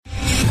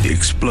The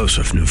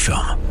explosive new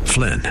film,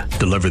 Flynn,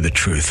 deliver the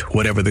truth,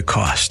 whatever the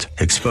cost,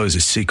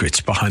 exposes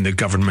secrets behind the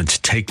government's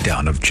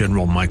takedown of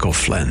General Michael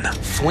Flynn.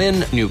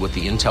 Flynn knew what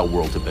the intel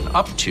world had been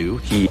up to.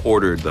 He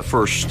ordered the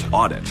first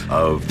audit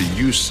of the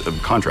use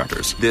of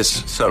contractors.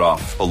 This set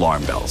off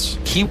alarm bells.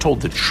 He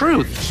told the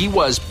truth. He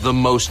was the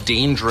most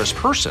dangerous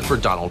person for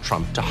Donald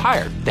Trump to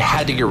hire. They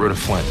had to get rid of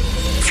Flynn.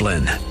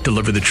 Flynn,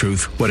 deliver the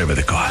truth, whatever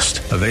the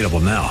cost. Available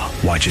now.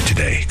 Watch it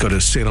today. Go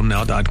to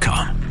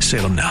salemnow.com.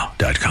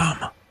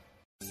 salemnow.com.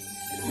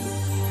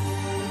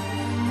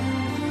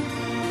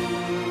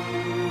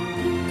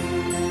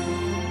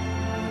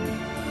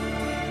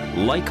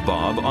 Like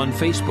Bob on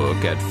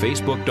Facebook at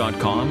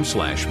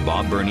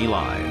facebook.com/Bob Burney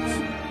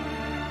Live.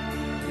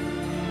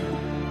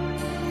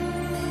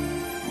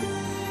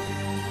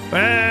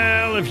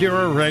 Well, if you're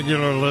a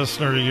regular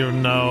listener, you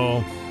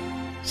know.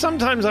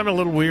 Sometimes I'm a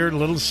little weird, a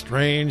little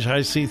strange.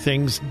 I see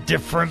things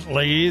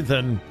differently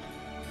than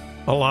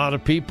a lot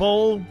of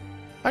people.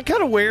 I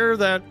kind of wear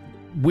that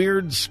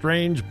weird,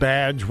 strange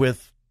badge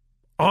with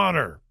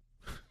honor.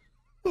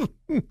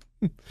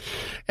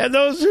 And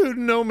those who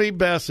know me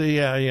best,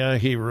 yeah,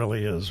 he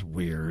really is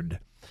weird.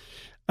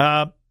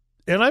 And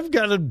I've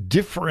got a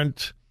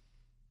different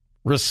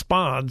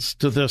response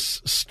to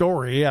this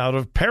story out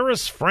of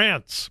Paris,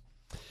 France.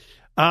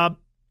 I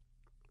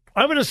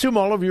would assume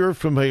all of you are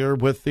familiar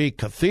with the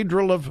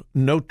Cathedral of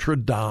Notre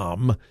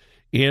Dame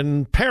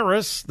in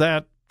Paris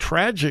that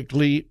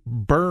tragically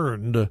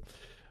burned.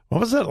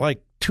 What was that,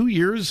 like 2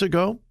 years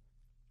ago?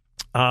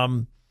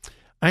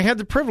 I had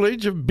the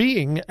privilege of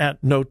being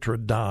at Notre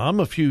Dame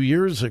a few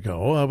years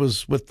ago. I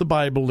was with the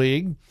Bible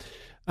League.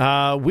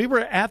 We were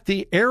at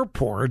the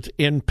airport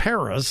in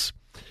Paris,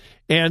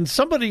 and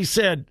somebody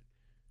said,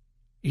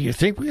 "You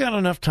think we got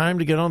enough time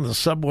to get on the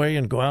subway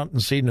and go out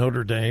and see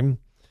Notre Dame?"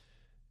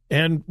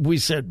 And we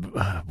said,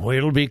 "Boy,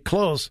 it'll be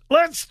close.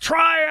 Let's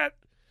try it."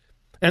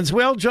 And so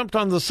we all jumped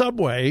on the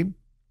subway,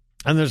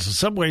 and there's a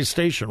subway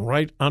station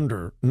right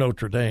under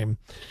Notre Dame.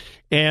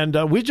 And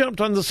we jumped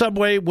on the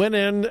subway, went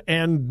in,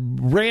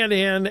 and ran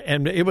in,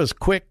 and it was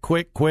quick.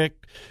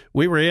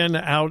 We were in,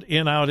 out,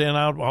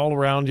 all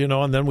around,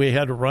 and then we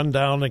had to run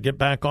down and get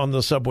back on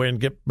the subway and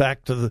get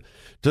back to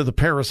the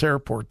Paris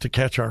airport to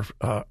catch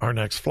our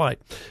next flight.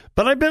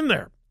 But I've been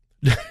there.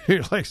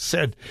 Like I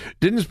said,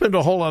 didn't spend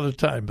a whole lot of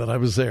time, but I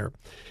was there.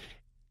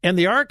 And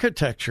the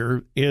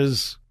architecture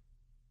is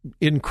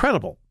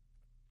incredible.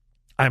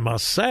 I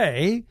must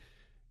say,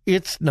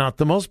 it's not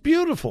the most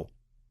beautiful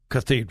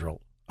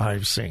cathedral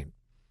I've seen.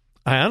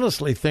 I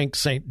honestly think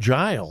St.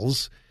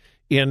 Giles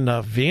in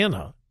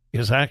Vienna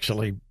is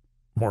actually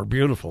more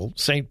beautiful.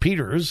 St.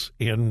 Peter's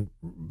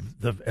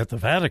at the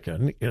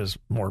Vatican is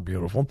more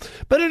beautiful.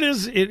 But it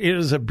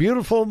is a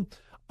beautiful,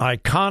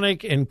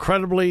 iconic,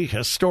 incredibly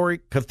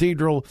historic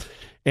cathedral,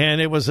 and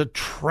it was a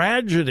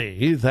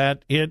tragedy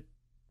that it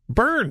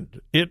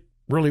burned. It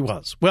really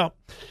was. Well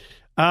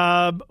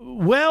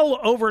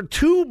over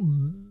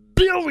 $2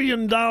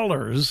 billion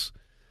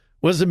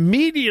was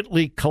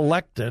immediately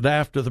collected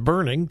after the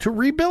burning to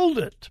rebuild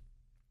it.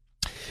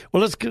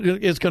 Well, it's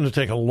going to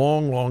take a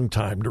long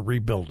time to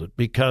rebuild it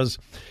because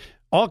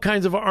all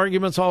kinds of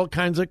arguments, all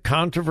kinds of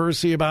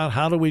controversy about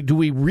do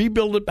we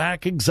rebuild it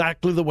back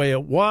exactly the way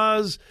it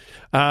was?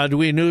 Do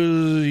we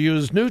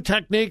use new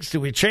techniques? Do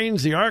we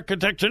change the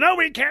architecture? No,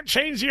 we can't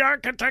change the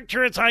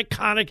architecture. It's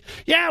iconic.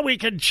 Yeah, we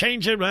can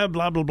change it, blah,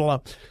 blah, blah, blah.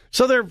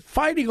 So they're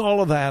fighting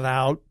all of that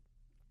out.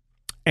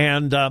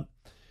 And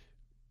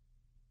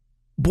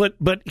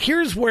But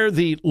here's where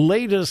the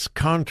latest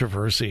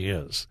controversy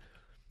is.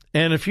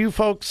 And if you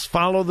folks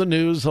follow the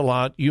news a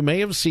lot, you may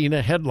have seen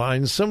a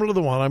headline similar to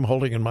the one I'm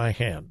holding in my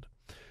hand.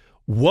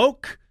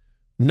 Woke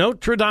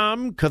Notre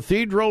Dame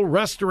Cathedral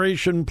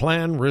Restoration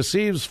Plan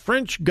receives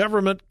French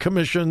government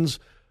commission's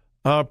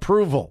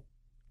approval.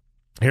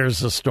 Here's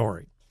the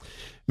story.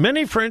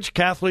 Many French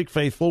Catholic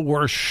faithful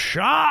were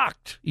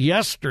shocked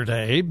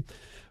yesterday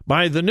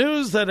by the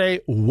news that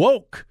a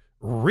woke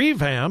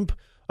revamp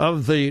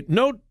of the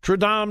Notre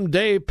Dame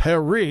de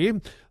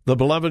Paris, the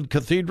beloved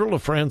cathedral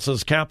of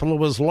France's capital,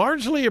 was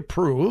largely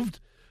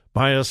approved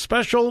by a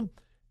special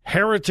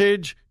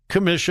heritage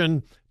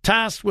commission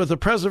tasked with the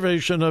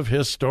preservation of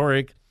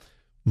historic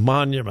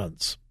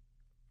monuments.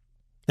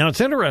 Now, it's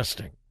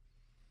interesting.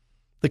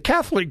 The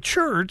Catholic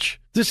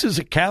Church, this is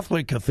a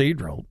Catholic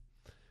cathedral.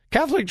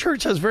 Catholic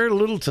Church has very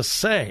little to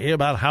say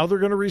about how they're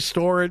going to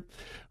restore it,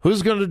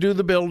 who's going to do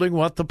the building,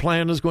 what the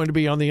plan is going to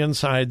be on the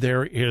inside.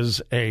 There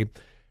is a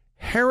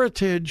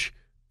heritage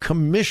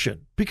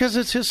commission because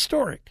it's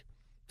historic.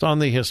 It's on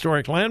the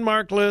historic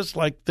landmark list,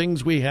 like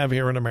things we have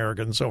here in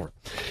America and so forth.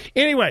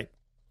 Anyway,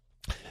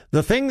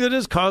 the thing that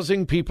is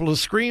causing people to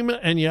scream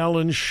and yell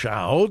and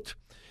shout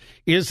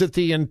is that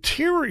the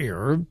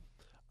interior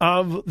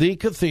of the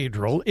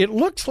cathedral, it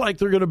looks like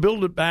they're going to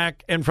build it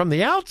back, and from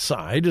the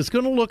outside, it's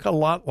going to look a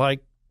lot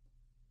like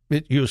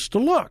it used to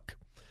look.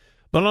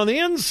 But on the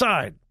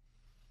inside,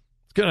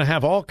 it's going to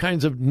have all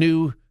kinds of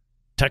new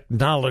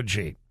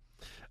technology.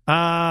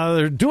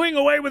 They're doing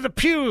away with the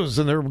pews,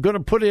 and they're going to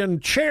put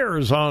in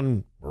chairs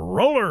on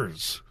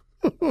rollers.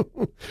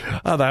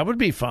 That would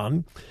be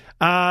fun.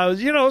 So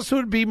it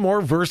would be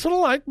more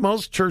versatile, like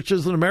most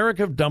churches in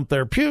America have dumped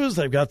their pews.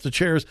 They've got the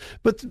chairs,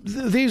 but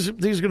these are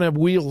going to have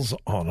wheels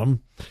on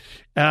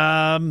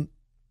them.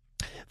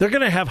 They're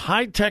going to have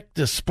high-tech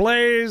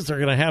displays. They're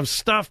going to have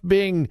stuff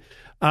being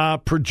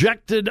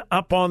projected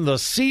up on the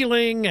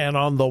ceiling and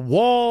on the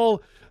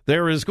wall.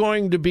 There is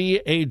going to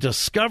be a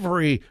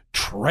discovery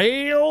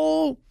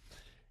trail,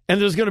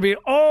 and there's going to be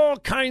all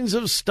kinds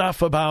of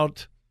stuff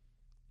about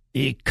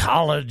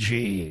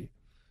ecology.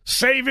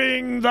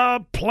 Saving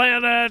the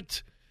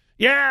planet.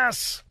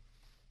 Yes.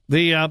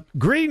 The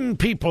green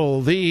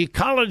people, the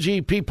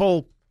ecology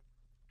people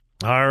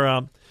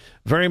are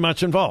very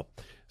much involved.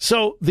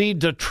 So the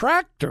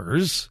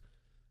detractors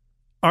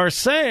are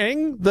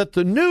saying that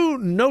the new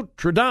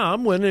Notre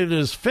Dame, when it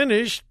is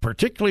finished,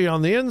 particularly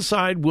on the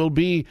inside, will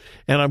be,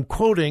 and I'm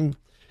quoting,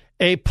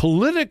 a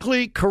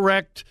politically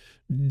correct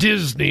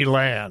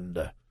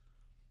Disneyland.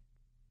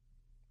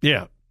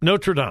 Yeah,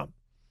 Notre Dame.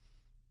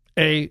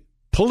 A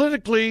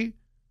politically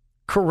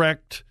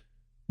correct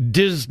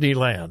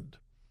Disneyland.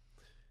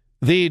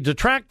 The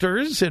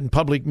detractors in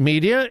public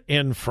media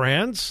in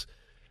France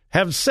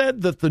have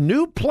said that the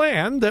new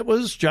plan that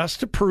was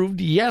just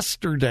approved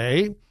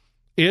yesterday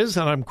is,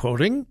 and I'm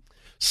quoting,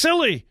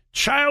 silly,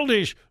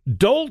 childish,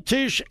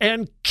 doltish,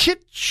 and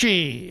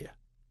kitschy.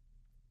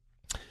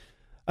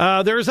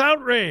 There's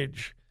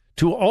outrage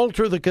to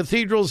alter the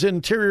cathedral's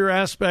interior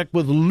aspect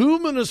with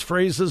luminous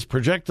phrases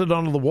projected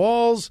onto the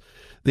walls,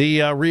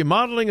 the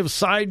remodeling of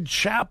side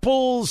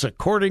chapels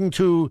according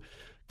to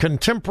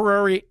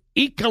contemporary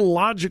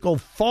ecological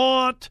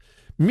thought,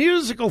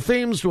 musical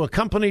themes to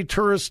accompany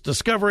tourists'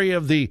 discovery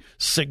of the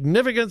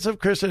significance of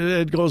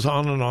Christianity. It goes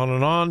on and on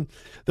and on.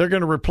 They're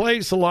going to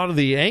replace a lot of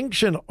the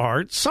ancient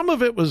art. Some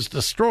of it was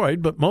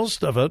destroyed, but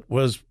most of it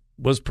was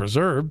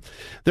preserved.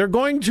 They're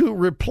going to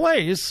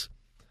replace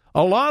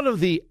a lot of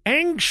the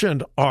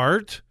ancient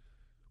art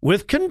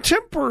with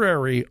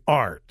contemporary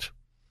art.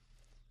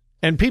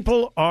 And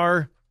people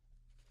are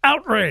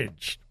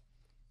outraged.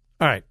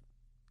 All right,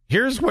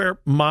 here's where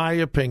my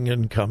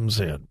opinion comes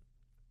in.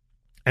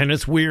 And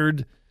it's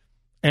weird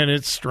and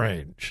it's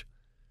strange.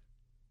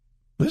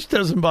 This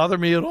doesn't bother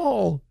me at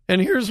all.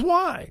 And here's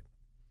why.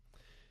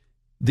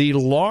 The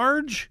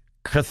large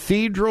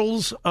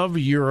cathedrals of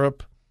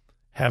Europe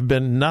have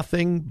been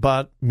nothing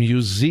but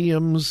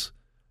museums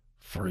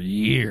for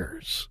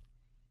years.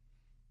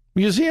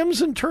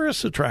 Museums and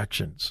tourist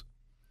attractions.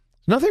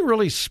 Nothing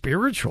really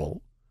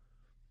spiritual.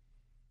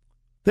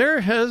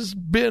 There has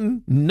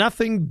been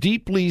nothing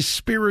deeply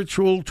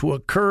spiritual to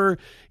occur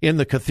in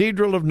the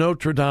Cathedral of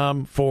Notre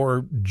Dame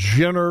for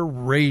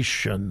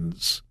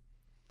generations.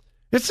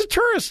 It's a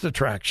tourist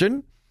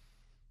attraction,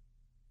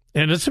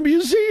 and it's a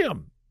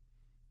museum.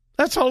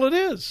 That's all it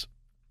is.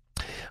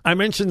 I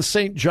mentioned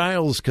St.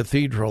 Giles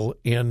Cathedral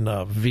in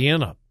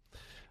Vienna.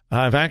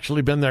 I've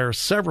actually been there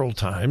several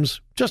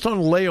times, just on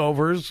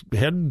layovers,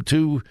 heading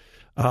to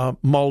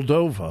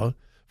Moldova.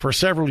 For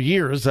several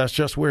years, that's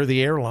just where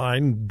the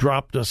airline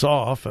dropped us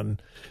off,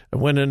 and I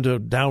went into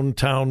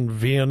downtown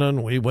Vienna,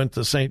 and we went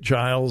to St.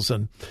 Giles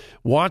and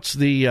watched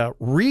the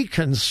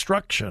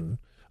reconstruction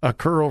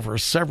occur over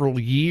several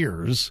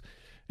years,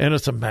 and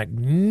it's a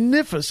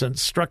magnificent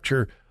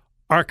structure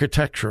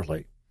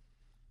architecturally.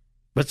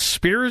 But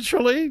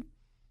spiritually,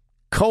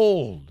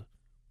 cold,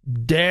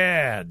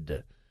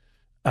 dead,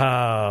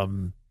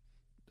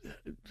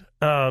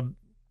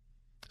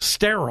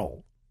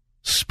 sterile,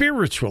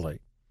 spiritually.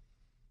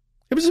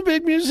 It was a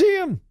big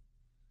museum.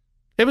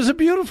 It was a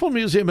beautiful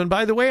museum. And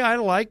by the way, I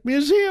like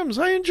museums.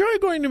 I enjoy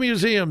going to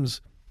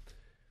museums.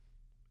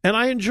 And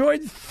I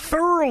enjoyed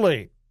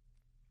thoroughly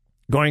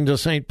going to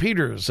St.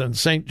 Peter's and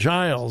St.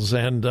 Giles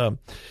and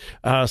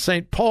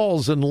St.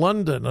 Paul's in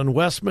London and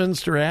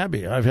Westminster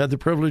Abbey. I've had the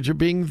privilege of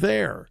being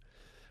there.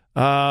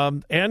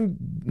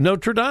 And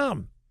Notre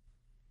Dame.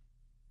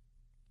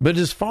 But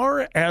as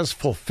far as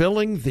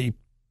fulfilling the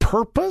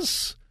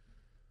purpose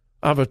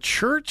of a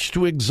church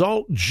to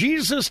exalt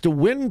Jesus, to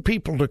win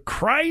people to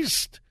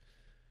Christ,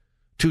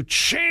 to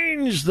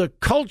change the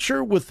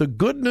culture with the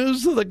good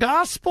news of the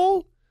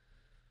gospel,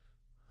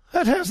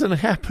 that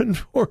hasn't happened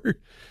for,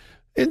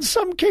 in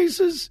some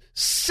cases,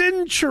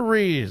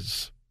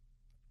 centuries.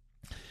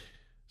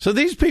 So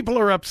these people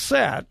are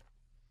upset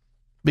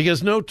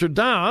because Notre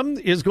Dame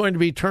is going to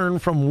be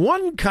turned from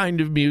one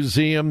kind of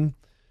museum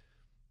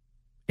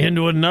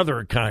into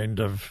another kind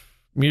of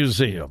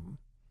museum.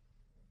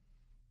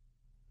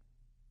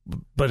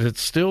 But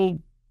it's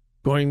still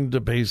going to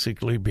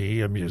basically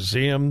be a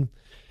museum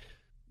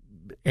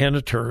and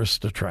a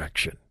tourist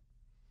attraction.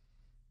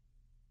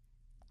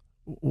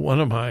 One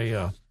of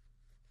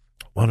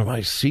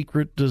my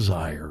secret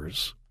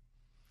desires,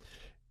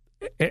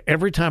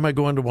 every time I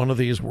go into one of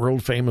these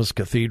world-famous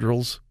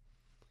cathedrals,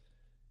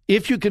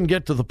 if you can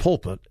get to the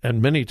pulpit,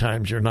 and many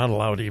times you're not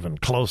allowed even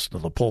close to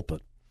the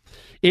pulpit,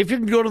 if you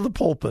can go to the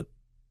pulpit,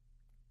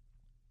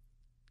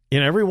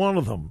 in every one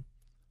of them,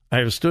 I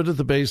have stood at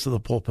the base of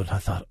the pulpit. I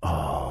thought,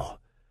 oh,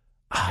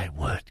 I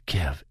would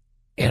give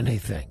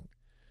anything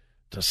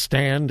to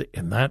stand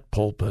in that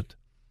pulpit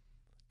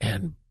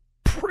and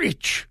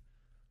preach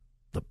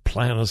the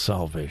plan of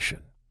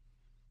salvation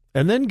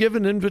and then give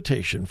an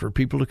invitation for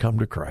people to come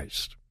to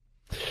Christ.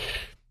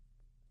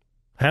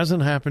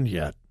 Hasn't happened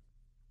yet.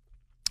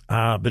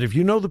 But if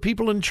you know the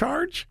people in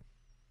charge,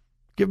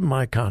 give them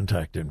my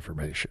contact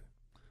information.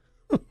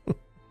 All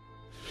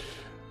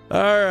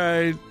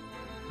right.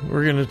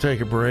 We're going to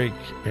take a break,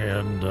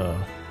 and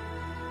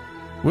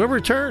we'll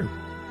return.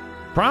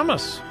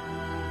 Promise.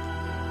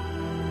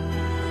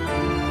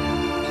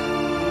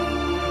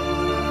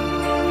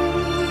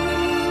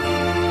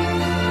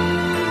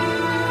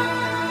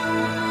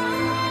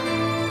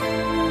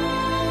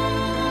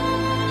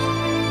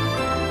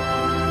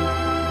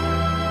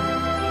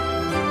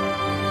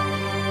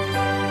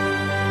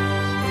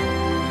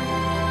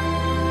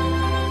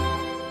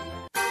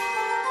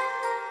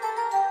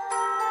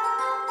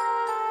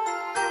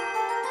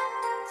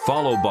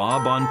 Follow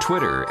Bob on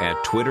Twitter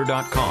at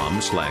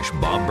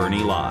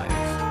twitter.com/BobBernieLive.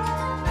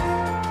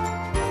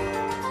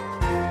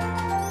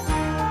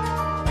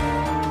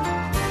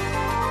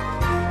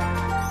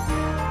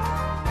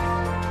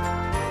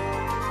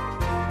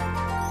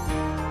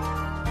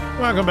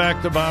 Welcome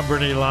back to Bob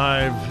Bernie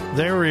Live.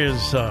 There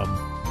is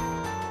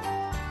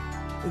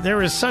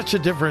such a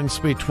difference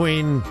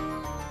between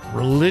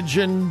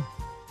religion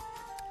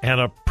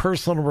and a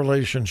personal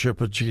relationship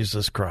with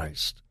Jesus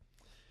Christ.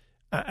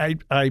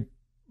 I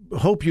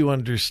hope you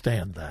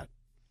understand that.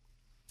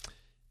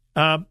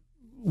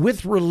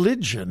 With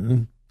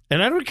religion,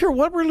 and I don't care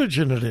what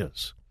religion it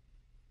is,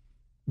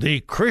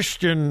 the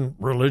Christian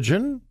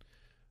religion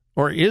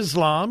or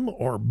Islam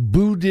or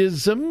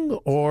Buddhism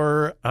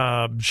or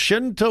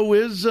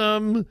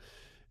Shintoism,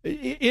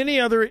 any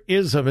other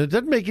ism, it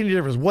doesn't make any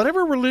difference.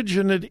 Whatever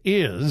religion it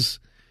is,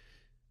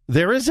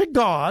 there is a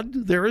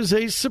God, there is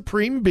a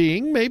supreme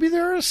being, maybe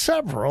there are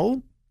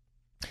several,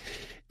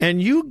 and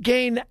you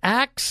gain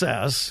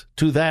access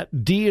to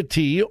that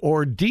deity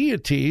or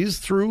deities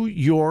through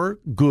your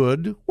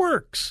good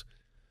works.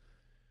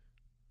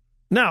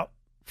 Now,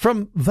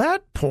 from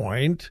that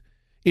point,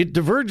 it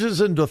diverges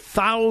into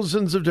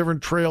thousands of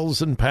different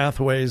trails and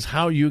pathways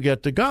how you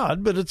get to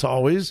God, but it's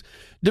always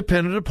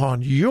dependent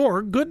upon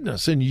your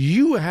goodness, and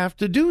you have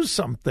to do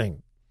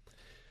something.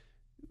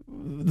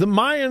 The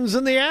Mayans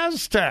and the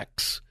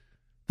Aztecs,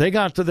 they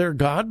got to their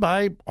God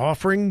by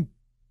offering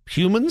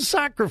human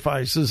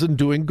sacrifices and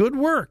doing good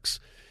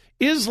works.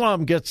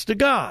 Islam gets to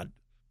God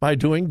by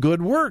doing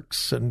good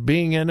works and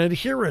being an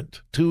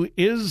adherent to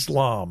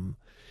Islam.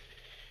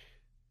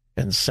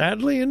 And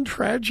sadly and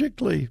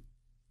tragically,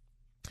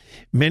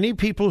 many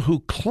people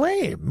who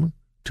claim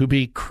to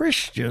be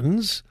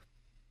Christians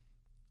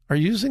are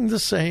using the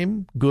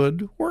same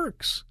good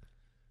works.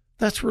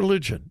 That's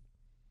religion.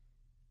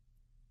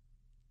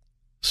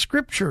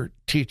 Scripture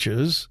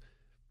teaches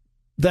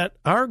that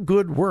our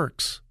good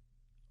works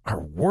are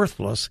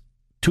worthless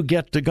to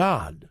get to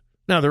God.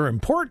 Now, they're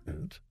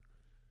important,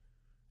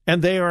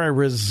 and they are a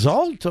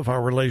result of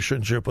our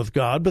relationship with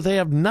God, but they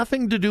have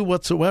nothing to do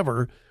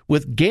whatsoever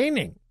with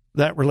gaining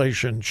that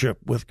relationship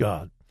with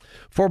God.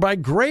 For by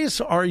grace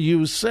are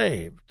you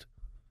saved.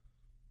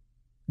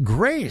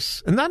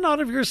 Grace, and that not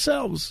of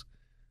yourselves.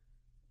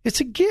 It's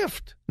a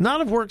gift,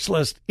 not of works,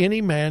 lest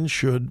any man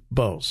should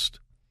boast.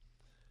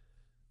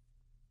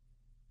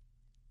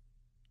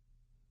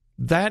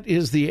 That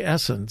is the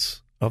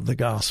essence of the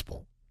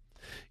gospel.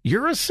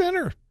 You're a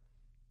sinner.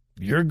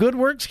 Your good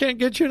works can't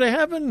get you to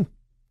heaven.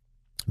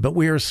 But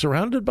we are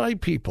surrounded by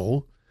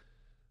people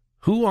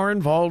who are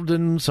involved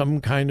in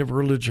some kind of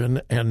religion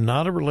and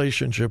not a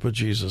relationship with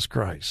Jesus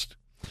Christ.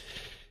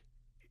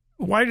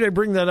 Why did I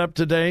bring that up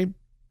today?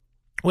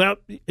 Well,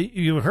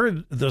 you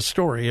heard the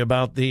story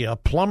about the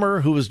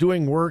plumber who was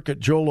doing work at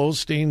Joel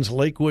Osteen's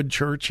Lakewood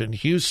Church in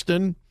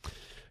Houston a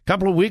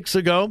couple of weeks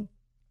ago.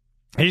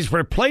 He's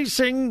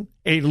replacing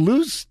a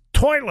loose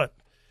toilet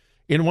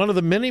in one of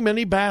the many,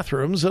 many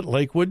bathrooms at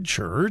Lakewood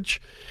Church.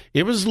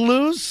 It was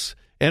loose,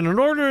 and in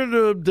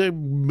order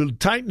to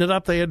tighten it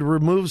up, they had to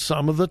remove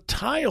some of the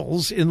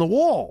tiles in the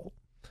wall.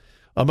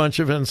 A bunch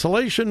of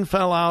insulation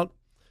fell out,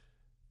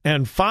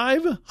 and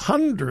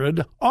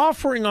 500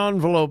 offering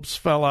envelopes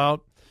fell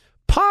out,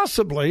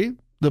 possibly,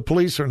 the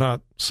police are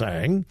not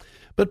saying,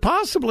 but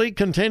possibly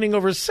containing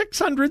over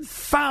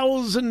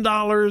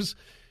 $600,000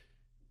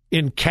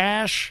 in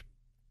cash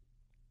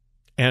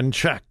and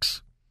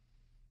checks.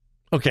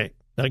 Okay,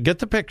 now get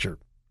the picture.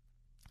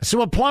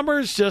 So a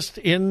plumber's just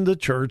in the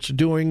church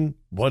doing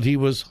what he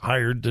was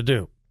hired to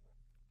do.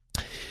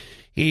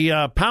 He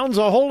pounds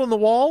a hole in the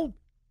wall,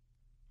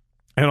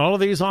 and all of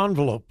these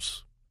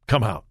envelopes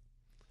come out.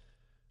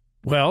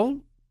 Well,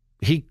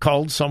 he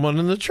called someone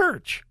in the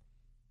church.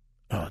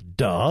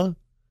 Duh.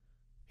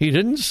 He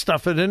didn't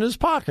stuff it in his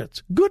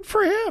pockets. Good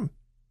for him.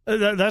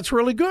 That's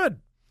really good.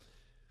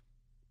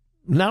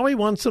 Now he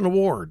wants an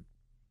award.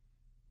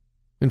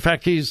 In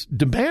fact, he's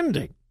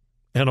demanding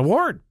an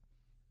award.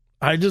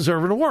 I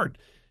deserve an award.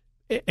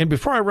 And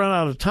before I run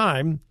out of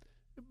time,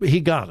 he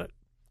got it.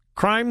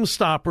 Crime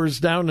Stoppers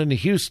down in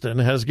Houston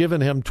has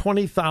given him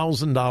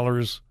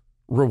 $20,000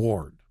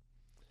 reward.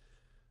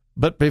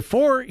 But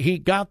before he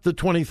got the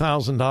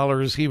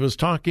 $20,000, he was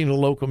talking to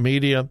local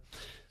media,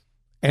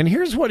 and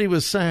here's what he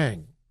was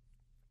saying.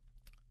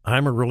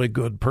 I'm a really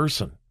good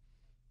person.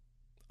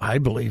 I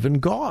believe in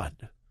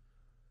God.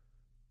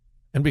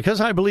 And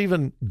because I believe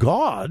in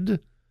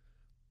God,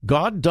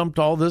 God dumped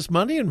all this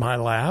money in my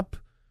lap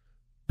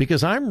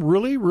because I'm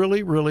really,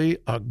 really, really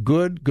a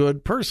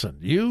good person.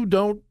 You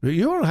don't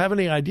have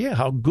any idea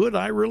how good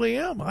I really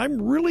am.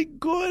 I'm really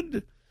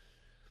good.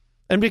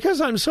 And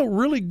because I'm so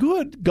really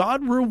good,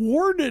 God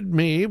rewarded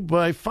me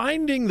by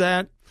finding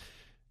that.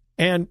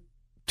 And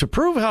to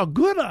prove how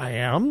good I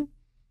am,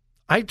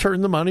 I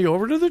turned the money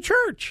over to the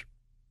church.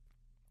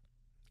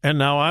 And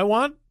now I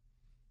want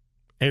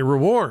a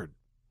reward.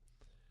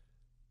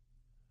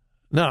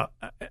 Now,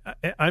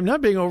 I'm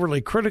not being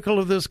overly critical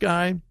of this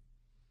guy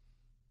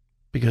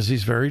because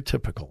he's very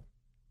typical.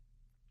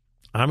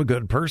 I'm a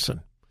good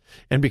person.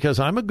 And because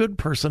I'm a good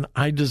person,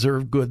 I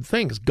deserve good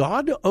things.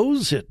 God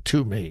owes it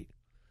to me.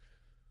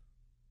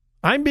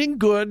 I'm being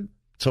good,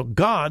 so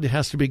God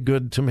has to be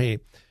good to me.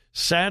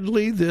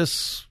 Sadly,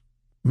 this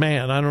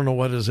man, I don't know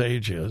what his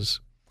age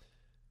is,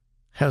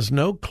 has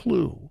no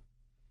clue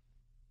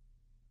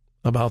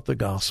about the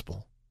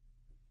gospel.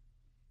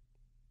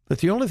 That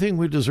the only thing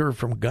we deserve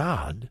from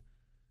God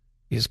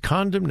is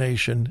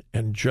condemnation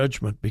and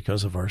judgment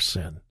because of our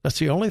sin. That's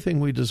the only thing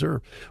we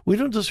deserve. We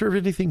don't deserve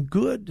anything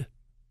good.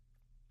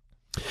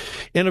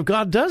 And if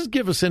God does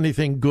give us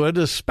anything good,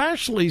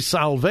 especially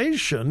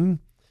salvation,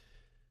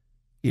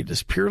 it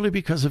is purely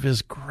because of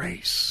his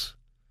grace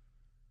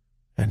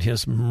and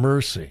his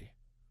mercy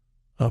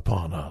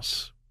upon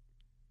us.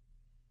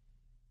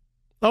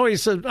 Oh, he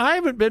said, I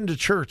haven't been to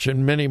church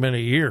in many,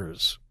 many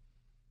years,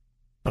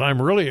 but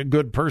I'm really a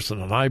good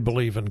person and I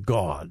believe in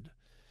God.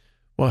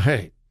 Well,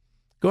 hey,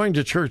 going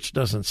to church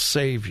doesn't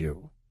save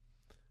you.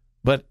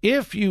 But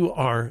if you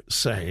are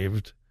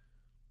saved,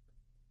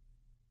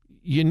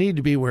 you need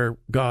to be where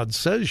God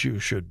says you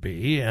should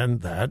be,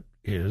 and that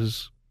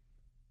is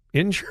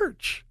in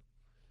church.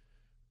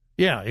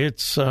 Yeah,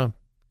 it's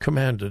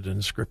commanded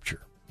in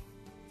Scripture.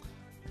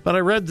 But I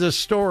read this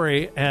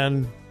story,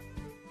 and,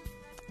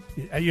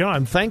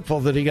 I'm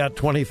thankful that he got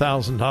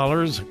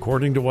 $20,000.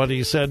 According to what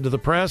he said to the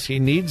press, he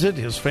needs it.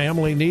 His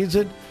family needs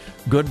it.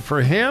 Good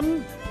for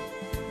him.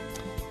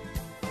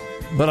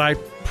 But I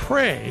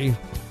pray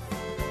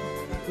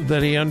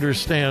that he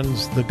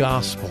understands the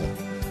gospel.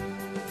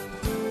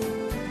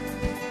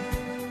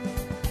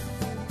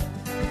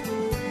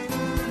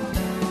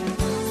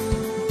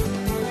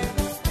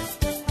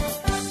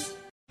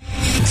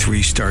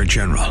 Three-star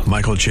General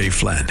Michael J.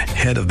 Flynn,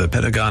 head of the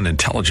Pentagon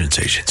Intelligence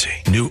Agency,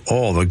 knew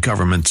all the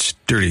government's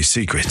dirty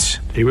secrets.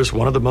 He was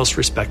one of the most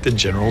respected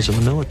generals in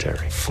the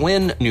military.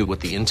 Flynn knew what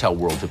the intel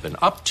world had been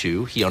up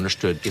to. He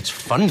understood its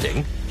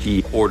funding.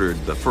 He ordered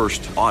the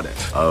first audit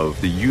of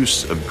the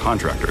use of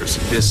contractors.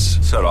 This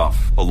set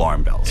off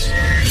alarm bells.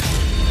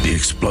 The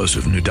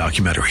explosive new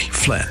documentary,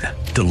 Flynn,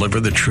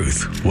 Deliver the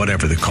Truth,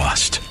 Whatever the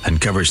Cost,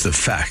 uncovers the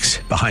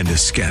facts behind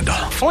this scandal.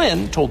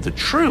 Flynn told the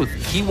truth.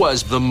 He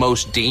was the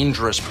most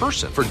dangerous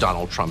person for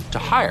Donald Trump to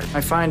hire. I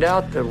find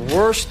out the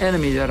worst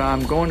enemy that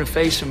I'm going to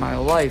face in my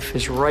life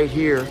is right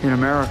here in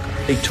America.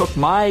 They took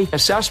my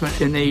assessment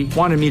and they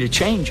wanted me to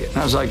change it. And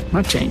I was like, I'm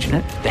not changing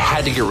it. They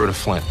had to get rid of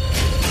Flynn.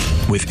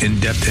 With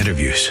in-depth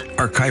interviews,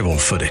 archival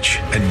footage,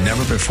 and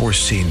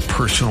never-before-seen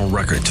personal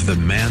records of the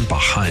man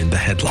behind the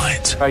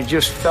headlines. I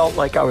just felt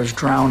like I was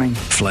drowning.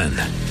 Flynn,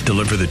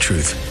 Deliver the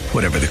Truth,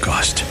 Whatever the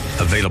Cost.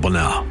 Available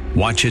now.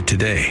 Watch it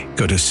today.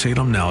 Go to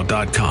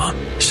salemnow.com.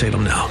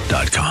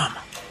 salemnow.com.